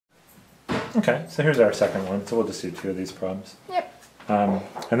Okay, so here's our second one. So we'll just do 2 of these problems. Yep. And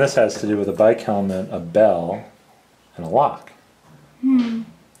this has to do with a bike helmet, a bell, and a lock.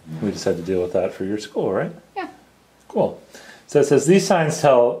 We just had to deal with that for your school, right? Yeah. Cool. So it says these signs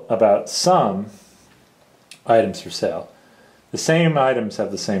tell about some items for sale. The same items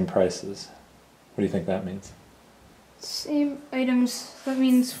have the same prices. What do you think that means? Same items. That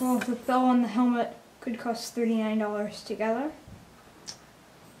means, well, the bell and the helmet could cost $39 together.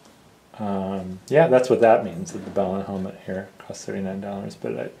 Yeah, that's what that means, that the bell and helmet here cost $39.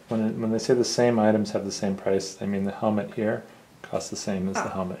 But when they say the same items have the same price, they mean the helmet here costs the same as the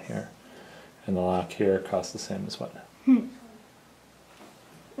helmet here. And the lock here costs the same as what?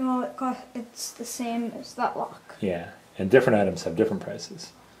 Well, it's the same as that lock. Yeah, and different items have different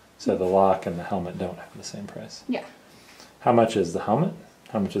prices. So the lock and the helmet don't have the same price. Yeah. How much is the helmet?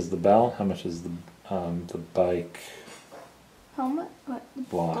 How much is the bell? How much is the bike? Helmet? What?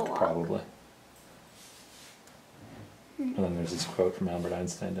 Lock, probably. And then there's this quote from Albert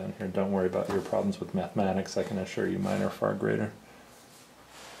Einstein down here: "Don't worry about your problems with mathematics. I can assure you mine are far greater."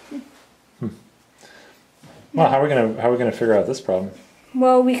 Well, how are we gonna figure out this problem?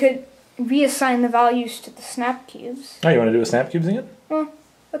 Well, we could reassign the values to the snap cubes. Oh, you want to do a snap cubes again? Well,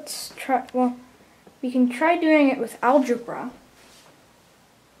 let's try. Well, we can try doing it with algebra.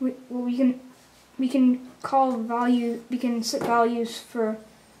 We can call value. We can set values for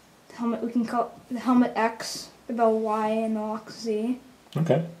the helmet. We can call the helmet X, the bell Y, and the lock Z.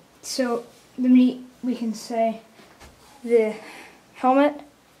 Okay. So then we can say the helmet,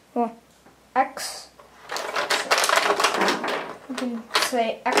 well, X. We can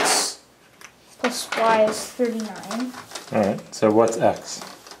say X plus Y is 39. All right. So what's X?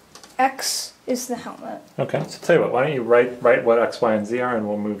 X is the helmet. Okay. So tell you what. Why don't you write what X, Y, and Z are, and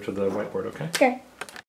we'll move to the whiteboard. Okay. Okay.